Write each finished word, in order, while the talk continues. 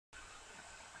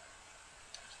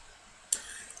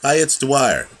Hi, it's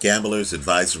Dwyer,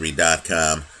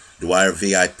 gamblersadvisory.com,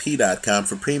 DwyerVIP.com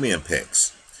for premium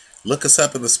picks. Look us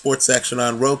up in the sports section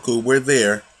on Roku. We're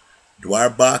there. Dwyer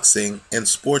Boxing and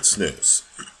Sports News.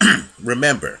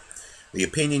 Remember, the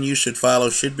opinion you should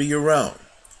follow should be your own.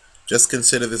 Just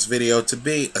consider this video to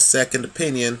be a second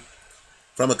opinion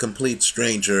from a complete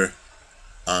stranger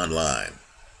online.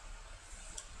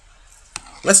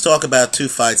 Let's talk about two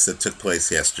fights that took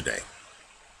place yesterday.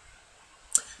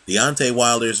 Deontay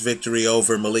Wilder's victory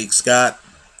over Malik Scott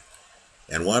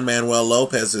and Juan Manuel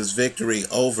Lopez's victory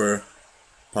over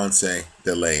Ponce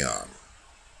de Leon.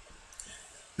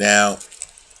 Now,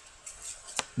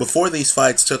 before these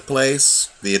fights took place,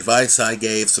 the advice I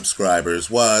gave subscribers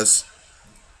was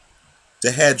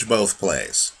to hedge both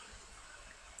plays.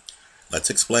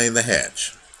 Let's explain the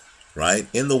hedge, right?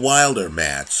 In the Wilder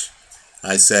match,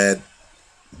 I said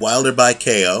Wilder by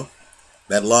KO.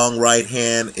 That long right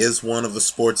hand is one of the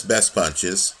sport's best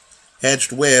punches,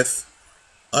 hedged with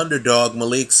underdog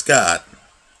Malik Scott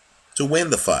to win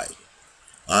the fight.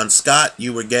 On Scott,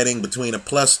 you were getting between a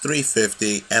plus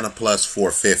 350 and a plus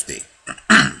 450,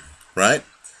 right?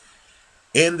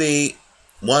 In the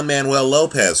Juan Manuel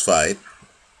Lopez fight,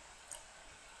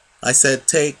 I said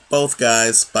take both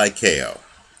guys by KO.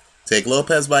 Take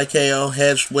Lopez by KO,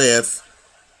 hedged with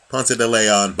Ponce de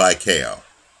Leon by KO.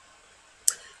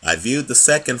 I viewed the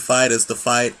second fight as the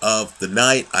fight of the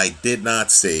night. I did not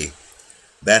see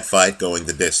that fight going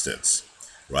the distance.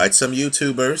 Right? Some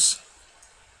YouTubers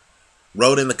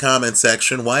wrote in the comment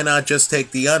section, why not just take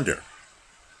the under?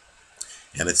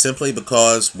 And it's simply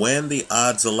because when the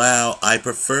odds allow, I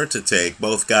prefer to take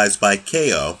both guys by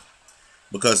KO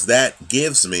because that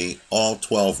gives me all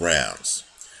 12 rounds.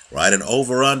 Right? An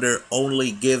over-under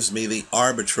only gives me the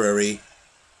arbitrary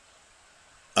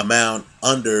amount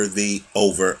under the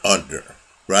over-under,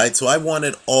 right? So I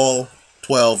wanted all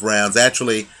 12 rounds.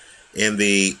 Actually, in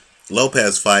the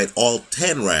Lopez fight, all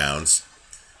 10 rounds,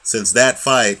 since that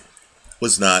fight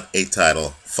was not a title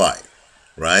fight,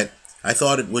 right? I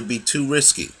thought it would be too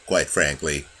risky, quite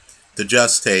frankly, to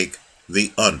just take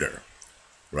the under,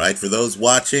 right? For those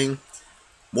watching,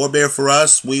 more beer for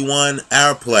us. We won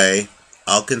our play.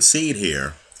 I'll concede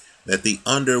here that the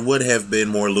under would have been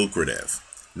more lucrative.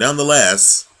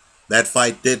 Nonetheless, that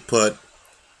fight did put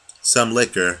some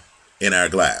liquor in our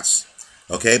glass.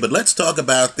 Okay, but let's talk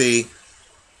about the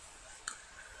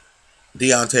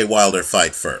Deontay Wilder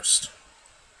fight first.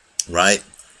 Right?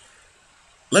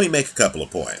 Let me make a couple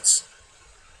of points.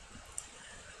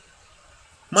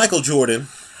 Michael Jordan,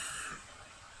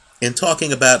 in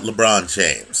talking about LeBron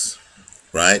James,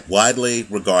 right, widely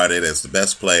regarded as the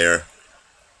best player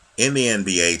in the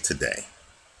NBA today.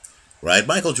 Right?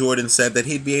 Michael Jordan said that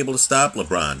he'd be able to stop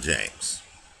LeBron James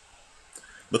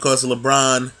because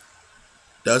LeBron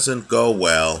doesn't go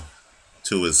well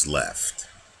to his left.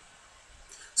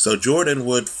 So Jordan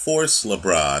would force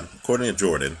LeBron, according to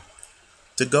Jordan,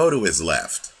 to go to his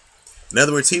left. In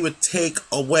other words, he would take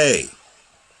away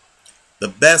the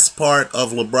best part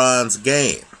of LeBron's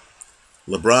game,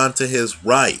 LeBron to his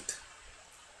right,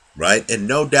 right? And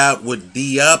no doubt would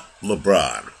D up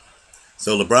LeBron.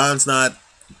 So LeBron's not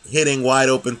hitting wide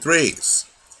open threes.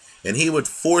 And he would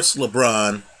force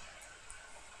LeBron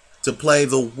to play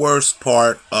the worst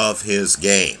part of his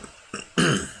game.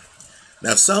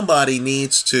 Now somebody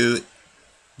needs to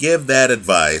give that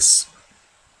advice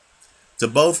to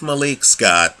both Malik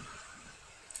Scott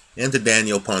and to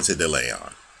Daniel Ponce de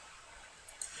Leon.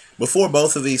 Before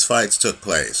both of these fights took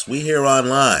place, we here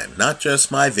online, not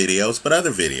just my videos, but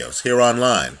other videos here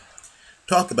online,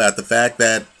 talk about the fact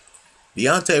that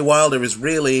Deontay Wilder is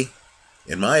really,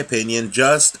 in my opinion,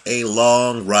 just a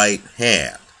long right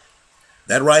hand.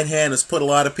 That right hand has put a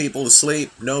lot of people to sleep,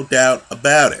 no doubt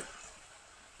about it.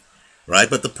 Right?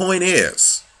 But the point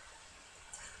is,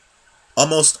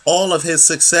 almost all of his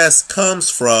success comes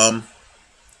from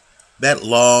that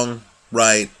long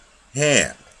right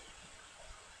hand.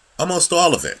 Almost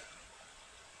all of it.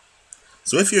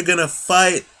 So if you're going to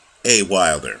fight a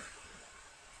Wilder,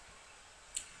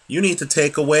 you need to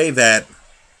take away that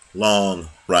long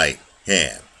right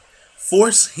hand.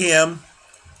 Force him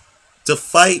to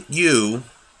fight you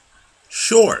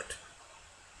short.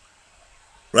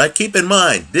 Right? Keep in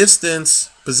mind, distance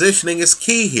positioning is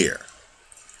key here.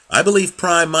 I believe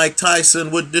prime Mike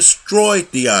Tyson would destroy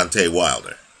Deontay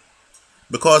Wilder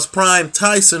because prime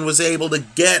Tyson was able to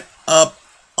get up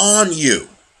on you.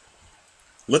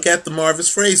 Look at the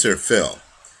Marvis Frazier film.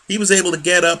 He was able to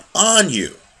get up on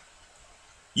you.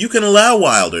 You can allow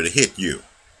Wilder to hit you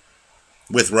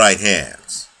with right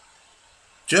hands,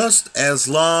 just as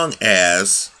long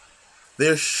as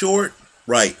they're short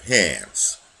right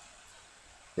hands.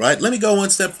 right? Let me go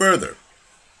one step further.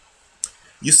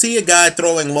 You see a guy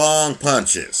throwing long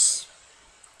punches.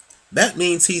 That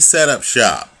means he set up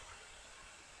shop.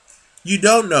 You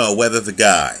don't know whether the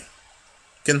guy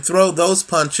can throw those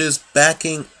punches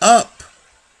backing up,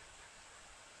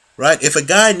 right? If a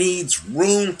guy needs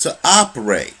room to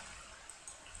operate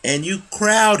and you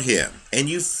crowd him and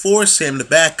you force him to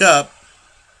back up,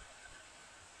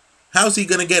 how's he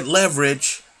going to get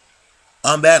leverage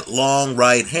on that long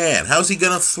right hand? How's he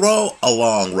going to throw a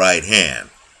long right hand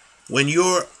when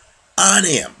you're on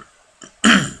him?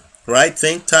 Right?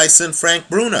 Think Tyson Frank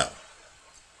Bruno.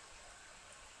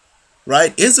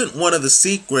 Right? Isn't one of the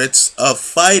secrets of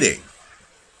fighting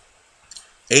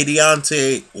a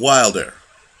Deontay Wilder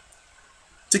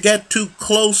to get too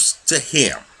close to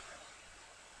him?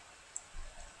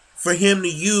 For him to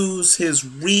use his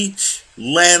reach,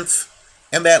 length,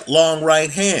 and that long right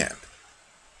hand.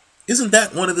 Isn't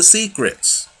that one of the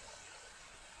secrets?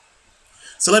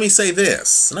 So let me say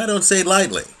this, and I don't say it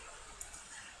lightly.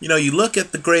 You know, you look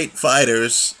at the great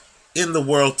fighters in the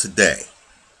world today.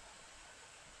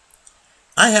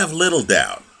 I have little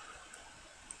doubt.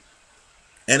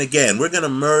 And again, we're going to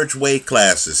merge weight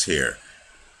classes here.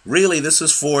 Really, this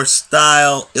is for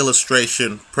style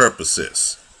illustration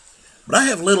purposes. But I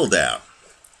have little doubt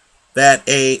that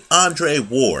a Andre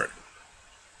Ward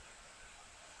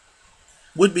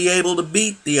would be able to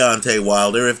beat Deontay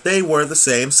Wilder if they were the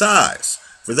same size.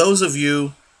 For those of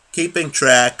you keeping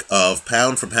track of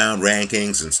pound-for-pound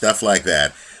rankings and stuff like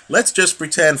that, let's just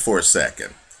pretend for a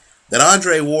second that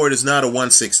Andre Ward is not a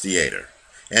 168er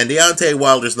and Deontay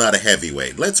Wilder's not a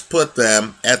heavyweight. Let's put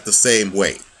them at the same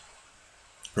weight,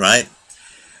 right?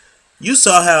 You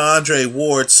saw how Andre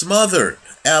Ward smothered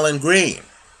Alan Green.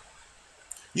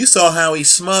 You saw how he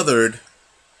smothered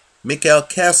Mikkel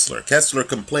Kessler. Kessler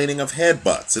complaining of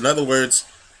headbutts. In other words,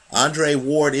 Andre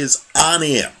Ward is on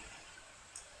him.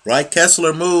 Right?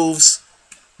 Kessler moves,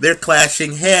 they're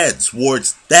clashing heads.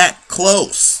 Ward's that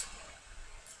close.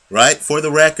 Right? For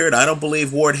the record, I don't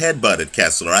believe Ward headbutted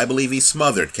Kessler. I believe he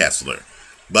smothered Kessler.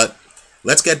 But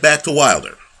let's get back to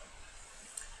Wilder.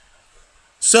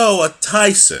 So a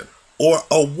Tyson or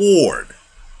a Ward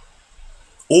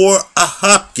or a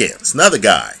Hopkins, another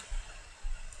guy,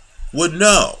 would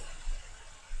know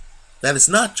that it's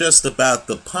not just about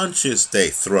the punches they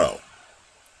throw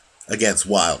against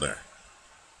Wilder.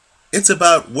 It's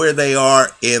about where they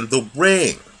are in the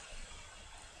ring.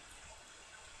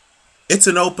 It's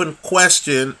an open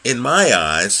question, in my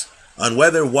eyes, on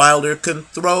whether Wilder can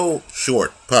throw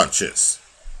short punches.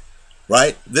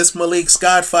 Right? This Malik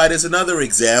Scott fight is another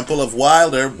example of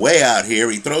Wilder way out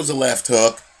here. He throws a left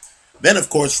hook. Then, of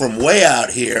course, from way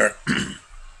out here,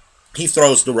 he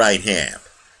throws the right hand.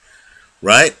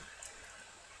 Right?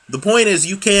 The point is,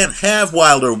 you can't have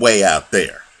Wilder way out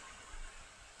there.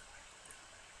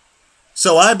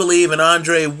 So I believe in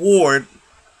Andre Ward,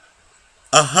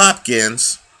 a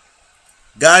Hopkins,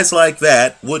 guys like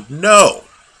that would know.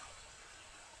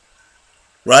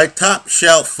 Right? Top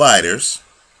shelf fighters.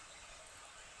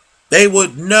 They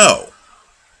would know.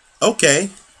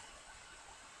 Okay.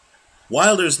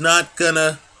 Wilder's not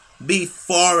gonna be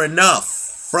far enough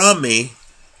from me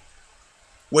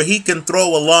where he can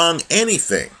throw along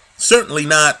anything. Certainly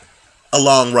not a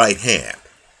long right hand.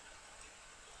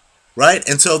 Right?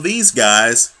 And so these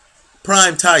guys,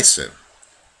 Prime Tyson,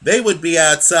 they would be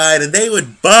outside and they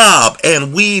would bob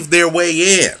and weave their way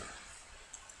in.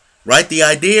 Right? The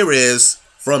idea is,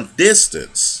 from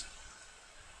distance,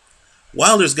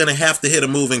 Wilder's going to have to hit a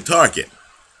moving target.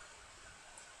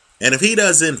 And if he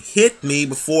doesn't hit me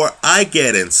before I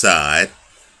get inside,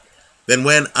 then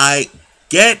when I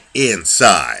get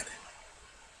inside,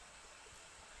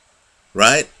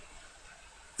 right,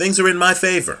 things are in my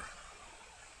favor.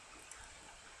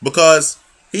 Because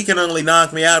he can only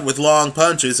knock me out with long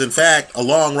punches. In fact, a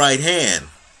long right hand.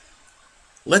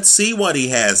 Let's see what he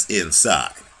has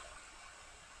inside.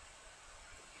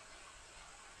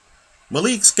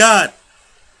 Malik Scott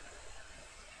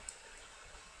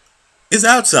is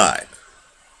outside.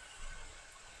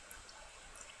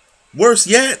 Worse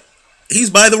yet,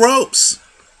 he's by the ropes.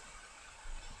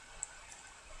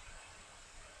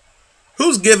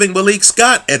 Who's giving Malik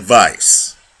Scott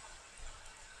advice?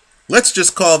 Let's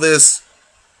just call this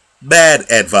bad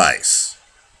advice.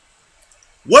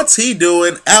 What's he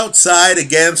doing outside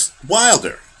against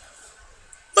Wilder?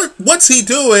 What's he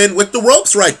doing with the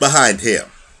ropes right behind him?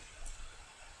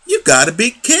 You gotta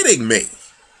be kidding me.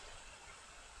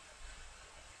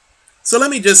 So let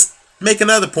me just make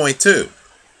another point too.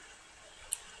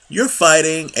 You're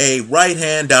fighting a right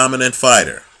hand dominant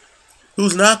fighter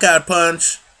whose knockout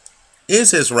punch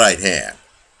is his right hand.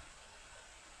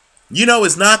 You know,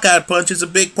 his knockout punch is a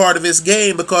big part of his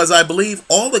game because I believe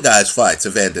all the guys' fights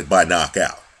have ended by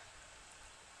knockout.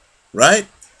 Right?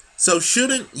 So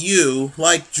shouldn't you,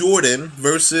 like Jordan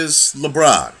versus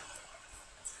LeBron,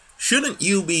 shouldn't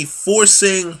you be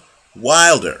forcing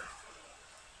Wilder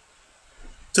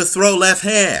to throw left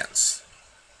hands?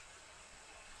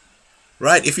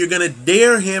 Right? If you're going to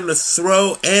dare him to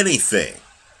throw anything,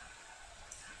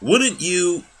 wouldn't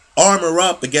you armor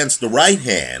up against the right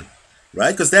hand,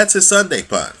 right? Because that's his Sunday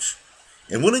punch.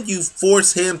 And wouldn't you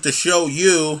force him to show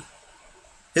you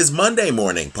his Monday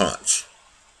morning punch?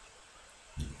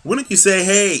 Wouldn't you say,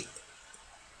 hey,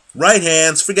 right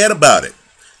hands, forget about it.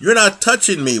 You're not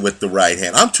touching me with the right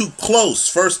hand. I'm too close,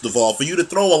 first of all, for you to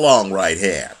throw a long right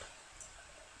hand.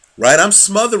 Right? I'm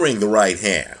smothering the right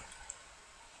hand.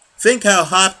 Think how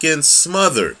Hopkins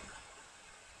smothered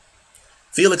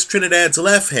Felix Trinidad's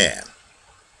left hand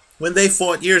when they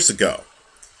fought years ago.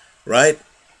 Right?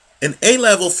 An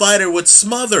A-level fighter would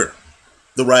smother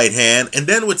the right hand and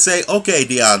then would say, okay,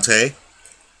 Deontay,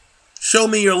 show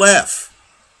me your left.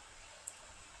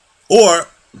 Or,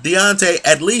 Deontay,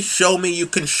 at least show me you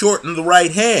can shorten the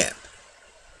right hand.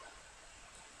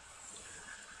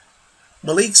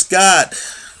 Malik Scott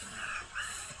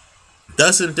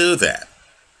doesn't do that.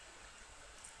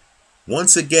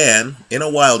 Once again, in a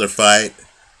Wilder fight,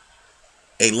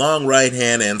 a long right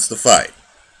hand ends the fight.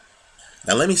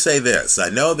 Now let me say this. I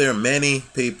know there are many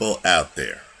people out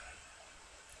there,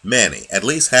 many, at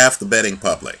least half the betting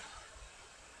public,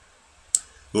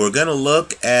 who are going to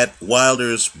look at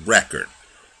Wilder's record,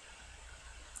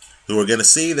 who are going to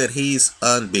see that he's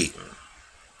unbeaten,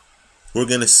 who are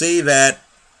going to see that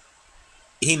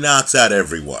he knocks out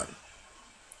everyone,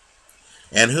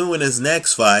 and who in his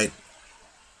next fight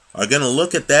are going to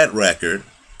look at that record,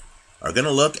 are going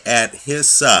to look at his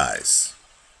size.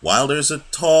 Wilder's a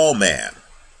tall man.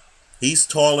 He's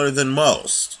taller than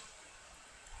most,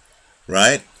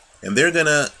 right? And they're going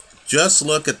to just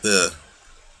look at the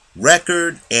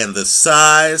record and the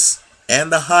size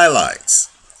and the highlights.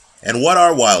 And what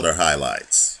are Wilder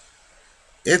highlights?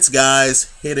 It's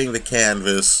guys hitting the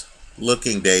canvas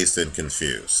looking dazed and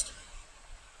confused.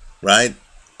 Right?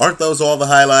 Aren't those all the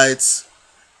highlights?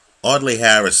 Audley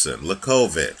Harrison,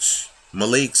 Lakovic,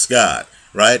 Malik Scott,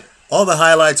 right? All the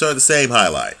highlights are the same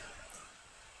highlight.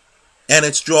 And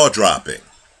it's jaw-dropping.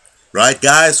 Right?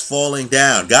 Guys falling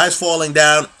down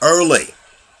early.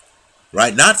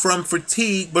 Right? Not from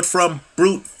fatigue, but from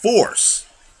brute force.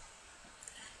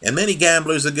 And many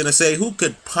gamblers are going to say, who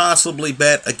could possibly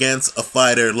bet against a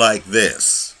fighter like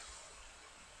this?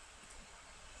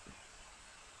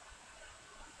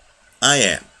 I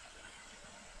am.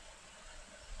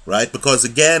 Right? Because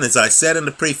again, as I said in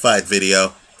the pre-fight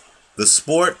video, the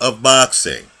sport of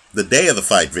boxing, the day of the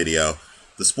fight video,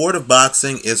 the sport of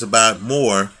boxing is about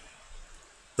more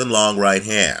than long right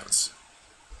hands.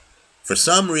 For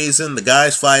some reason, the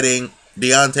guys fighting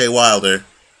Deontay Wilder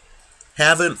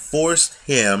haven't forced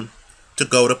him to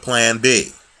go to plan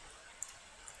B.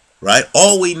 Right?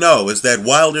 All we know is that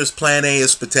Wilder's plan A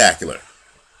is spectacular.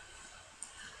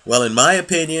 Well, in my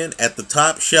opinion, at the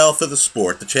top shelf of the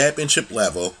sport, the championship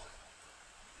level,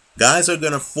 guys are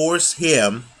going to force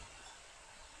him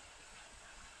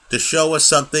to show us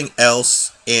something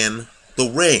else in the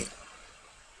ring.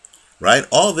 Right?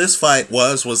 All this fight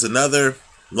was another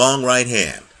long right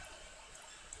hand.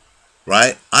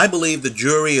 Right? I believe the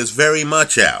jury is very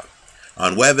much out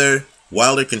on whether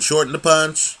Wilder can shorten the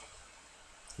punch,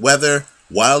 whether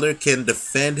Wilder can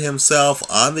defend himself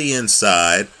on the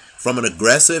inside from an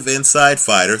aggressive inside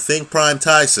fighter. Think Prime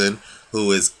Tyson,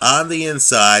 who is on the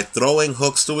inside throwing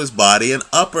hooks to his body and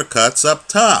uppercuts up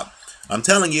top. I'm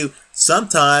telling you,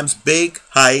 sometimes big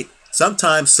height,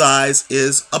 sometimes size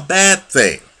is a bad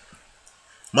thing.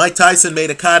 Mike Tyson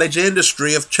made a cottage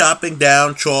industry of chopping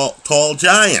down tall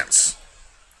giants.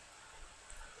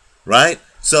 Right?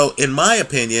 So, in my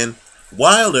opinion,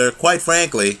 Wilder, quite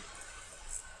frankly,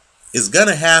 is going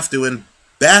to have to, in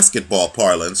basketball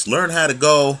parlance, learn how to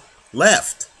go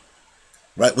left.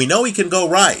 Right? We know he can go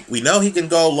right. We know he can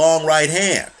go long right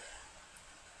hand.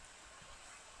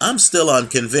 I'm still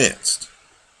unconvinced.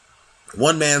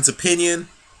 One man's opinion,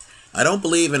 I don't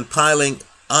believe in piling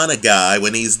on a guy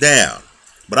when he's down.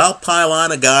 But I'll pile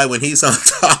on a guy when he's on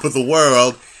top of the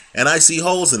world and I see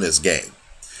holes in his game.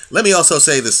 Let me also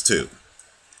say this too.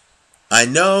 I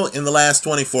know in the last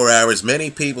 24 hours many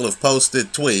people have posted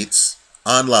tweets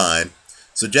online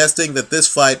suggesting that this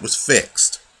fight was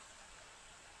fixed.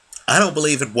 I don't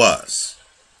believe it was.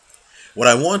 What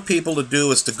I want people to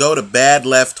do is to go to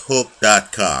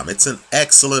badlefthook.com. It's an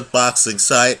excellent boxing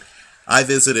site. I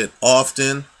visit it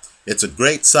often. It's a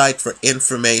great site for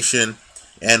information.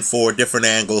 and for different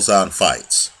angles on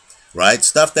fights, right?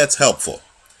 Stuff that's helpful.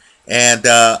 And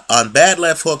on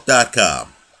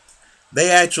badlefthook.com, they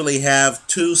actually have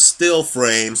 2 still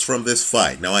frames from this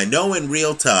fight. Now, I know in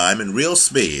real time, in real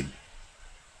speed,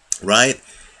 right,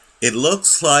 it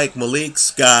looks like Malik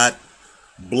Scott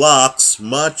blocks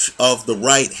much of the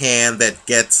right hand that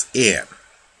gets in.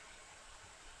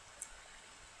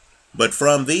 But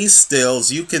from these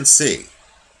stills, you can see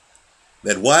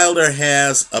that Wilder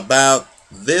has about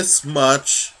this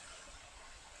much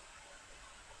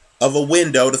of a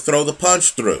window to throw the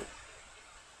punch through.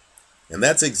 And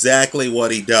that's exactly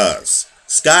what he does.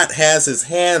 Scott has his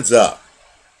hands up.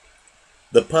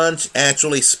 The punch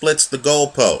actually splits the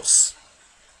goalposts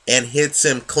and hits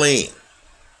him clean.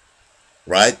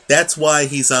 Right? That's why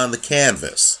he's on the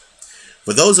canvas.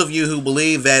 For those of you who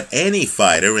believe that any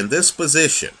fighter in this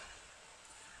position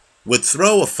would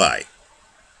throw a fight,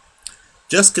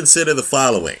 just consider the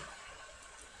following.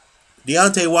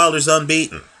 Deontay Wilder's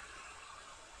unbeaten.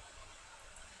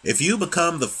 If you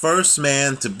become the first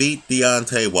man to beat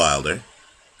Deontay Wilder,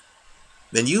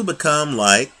 then you become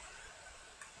like,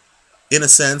 in a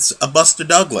sense, a Buster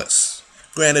Douglas.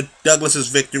 Granted, Douglas's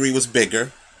victory was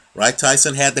bigger, right?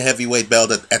 Tyson had the heavyweight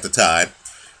belt at the time.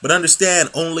 But understand,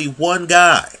 only one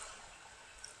guy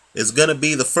is going to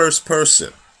be the first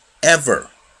person ever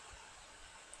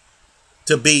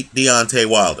to beat Deontay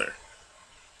Wilder.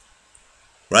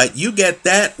 Right? You get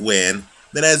that win,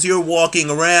 then as you're walking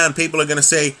around, people are going to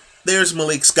say, there's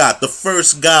Malik Scott, the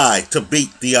first guy to beat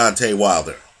Deontay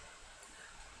Wilder.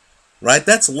 Right?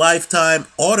 That's lifetime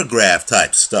autograph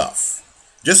type stuff.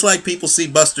 Just like people see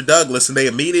Buster Douglas and they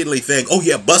immediately think, oh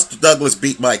yeah, Buster Douglas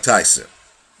beat Mike Tyson.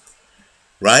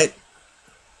 Right?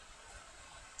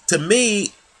 To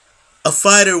me, a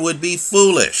fighter would be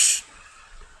foolish,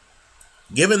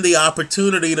 given the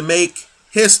opportunity to make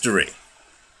history,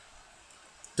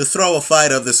 to throw a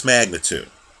fight of this magnitude.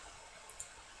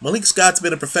 Malik Scott's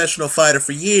been a professional fighter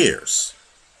for years.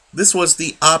 This was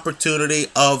the opportunity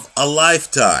of a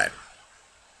lifetime.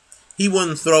 He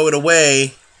wouldn't throw it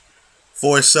away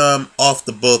for some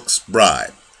off-the-books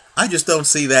bribe. I just don't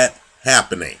see that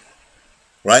happening.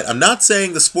 Right? I'm not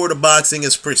saying the sport of boxing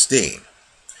is pristine.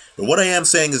 But what I am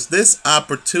saying is this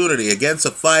opportunity against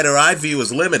a fighter I view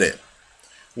as limited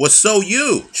was so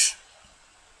huge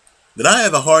that I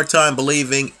have a hard time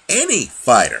believing any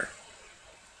fighter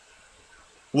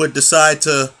would decide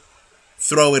to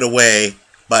throw it away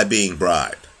by being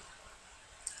bribed.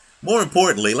 More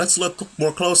importantly, let's look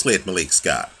more closely at Malik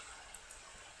Scott.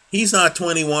 He's not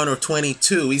 21 or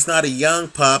 22. He's not a young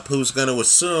pup who's going to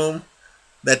assume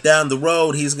that down the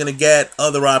road he's going to get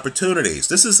other opportunities.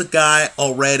 This is a guy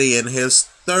already in his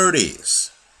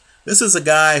 30s. This is a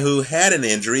guy who had an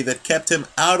injury that kept him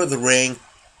out of the ring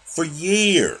for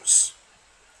years.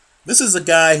 This is a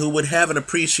guy who would have an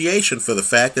appreciation for the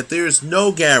fact that there is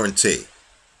no guarantee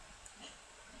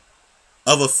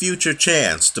of a future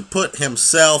chance to put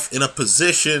himself in a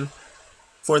position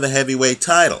for the heavyweight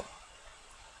title.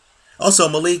 Also,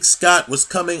 Malik Scott was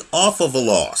coming off of a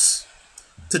loss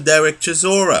to Derek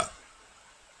Chisora.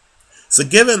 So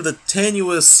given the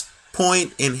tenuous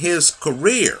point in his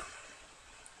career,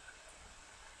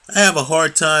 I have a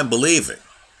hard time believing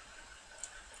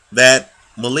that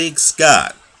Malik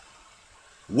Scott,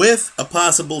 with a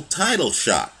possible title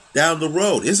shot down the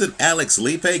road, isn't Alex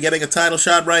Lipe getting a title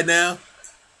shot right now?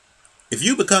 If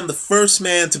you become the first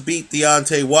man to beat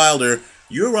Deontay Wilder,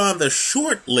 you're on the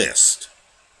short list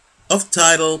of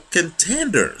title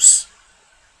contenders.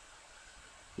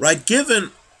 Right?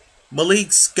 Given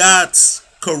Malik Scott's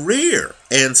career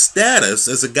and status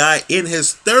as a guy in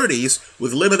his 30s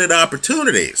with limited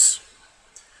opportunities,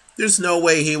 there's no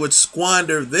way he would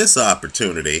squander this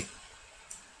opportunity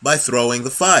by throwing the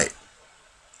fight.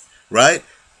 Right?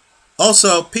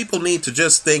 Also, people need to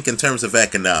just think in terms of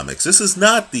economics. This is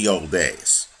not the old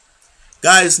days.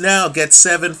 Guys now get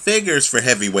 7 figures for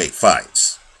heavyweight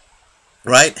fights.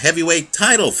 Right? Heavyweight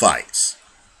title fights.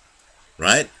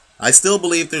 Right? I still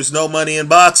believe there's no money in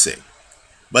boxing.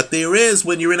 But there is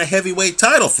when you're in a heavyweight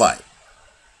title fight.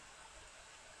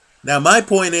 Now, my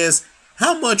point is,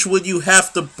 how much would you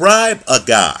have to bribe a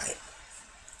guy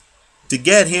to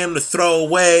get him to throw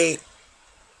away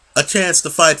a chance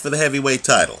to fight for the heavyweight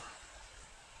title?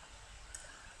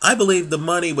 I believe the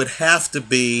money would have to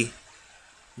be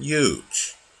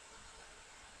huge.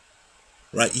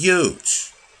 Right?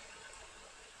 Huge.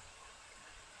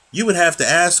 You would have to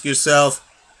ask yourself,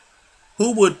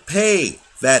 who would pay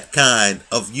that kind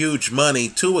of huge money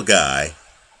to a guy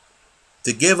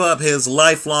to give up his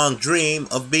lifelong dream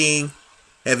of being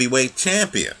heavyweight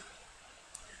champion?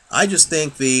 I just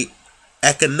think the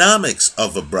economics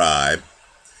of a bribe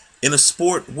in a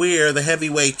sport where the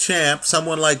heavyweight champ,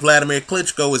 someone like Vladimir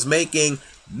Klitschko, is making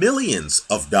millions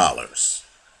of dollars.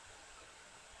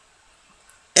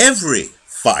 Every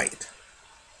fight,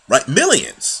 right?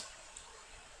 Millions.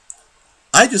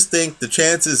 I just think the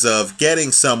chances of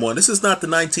getting someone, this is not the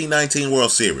 1919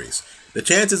 World Series, the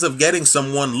chances of getting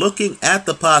someone looking at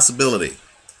the possibility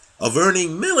of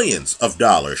earning millions of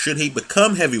dollars should he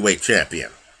become heavyweight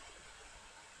champion,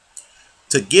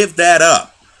 to give that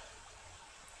up,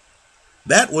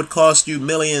 that would cost you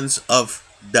millions of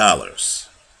dollars.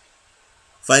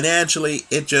 Financially,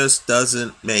 it just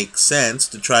doesn't make sense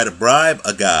to try to bribe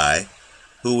a guy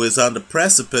who is on the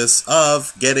precipice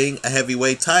of getting a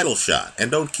heavyweight title shot.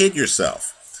 And don't kid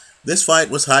yourself. This fight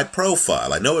was high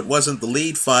profile. I know it wasn't the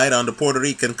lead fight on the Puerto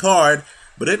Rican card,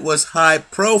 but it was high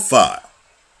profile.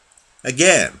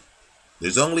 Again,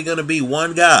 there's only going to be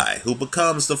one guy who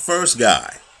becomes the first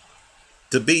guy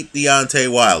to beat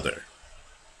Deontay Wilder.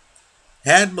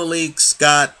 Had Malik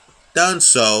Scott done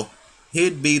so,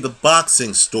 he'd be the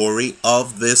boxing story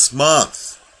of this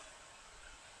month.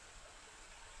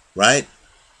 Right?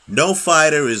 No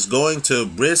fighter is going to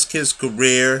risk his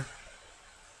career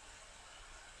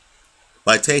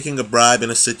by taking a bribe in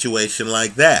a situation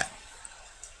like that.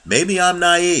 Maybe I'm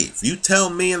naive. You tell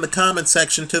me in the comment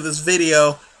section to this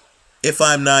video if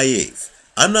I'm naive.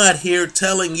 I'm not here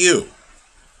telling you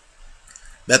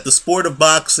that the sport of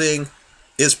boxing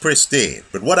is pristine.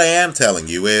 But what I am telling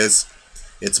you is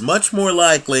it's much more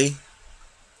likely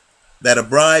that a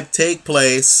bribe take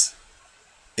place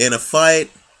in a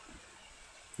fight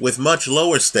with much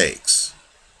lower stakes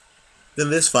than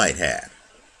this fight had.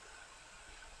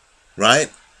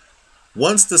 Right?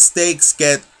 Once the stakes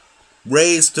get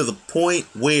raised to the point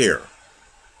where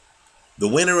the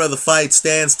winner of the fight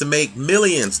stands to make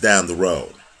millions down the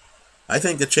road, I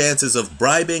think the chances of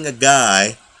bribing a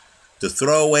guy to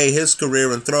throw away his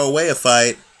career and throw away a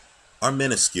fight are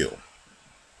minuscule.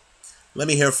 Let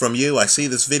me hear from you. I see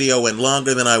this video went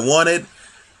longer than I wanted.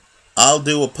 I'll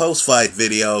do a post-fight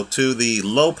video to the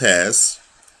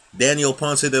Lopez-Daniel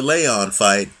Ponce de Leon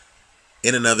fight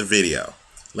in another video.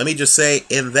 Let me just say,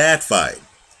 in that fight,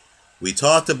 we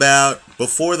talked about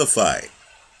before the fight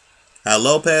how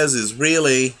Lopez is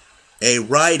really a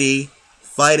righty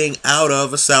fighting out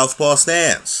of a southpaw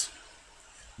stance.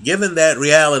 Given that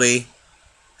reality,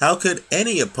 how could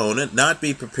any opponent not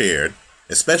be prepared,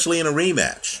 especially in a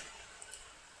rematch,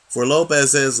 for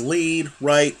Lopez's lead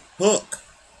right hook?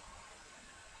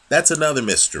 That's another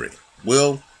mystery.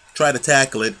 We'll try to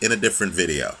tackle it in a different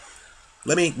video.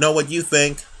 Let me know what you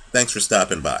think. Thanks for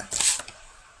stopping by.